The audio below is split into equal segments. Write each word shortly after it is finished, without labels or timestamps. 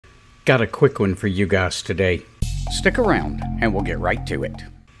Got a quick one for you guys today. Stick around and we'll get right to it.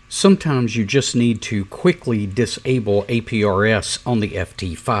 Sometimes you just need to quickly disable APRS on the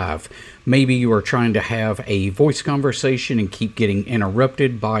FT5. Maybe you are trying to have a voice conversation and keep getting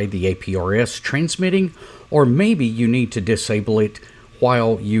interrupted by the APRS transmitting, or maybe you need to disable it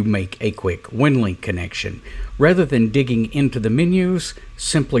while you make a quick WinLink connection. Rather than digging into the menus,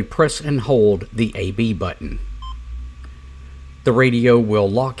 simply press and hold the AB button. The radio will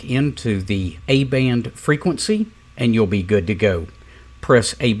lock into the A-band frequency and you'll be good to go.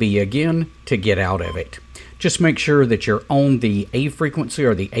 Press AB again to get out of it. Just make sure that you're on the A frequency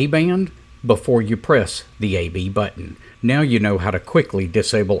or the A band before you press the AB button. Now you know how to quickly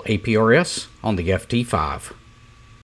disable APRS on the FT5.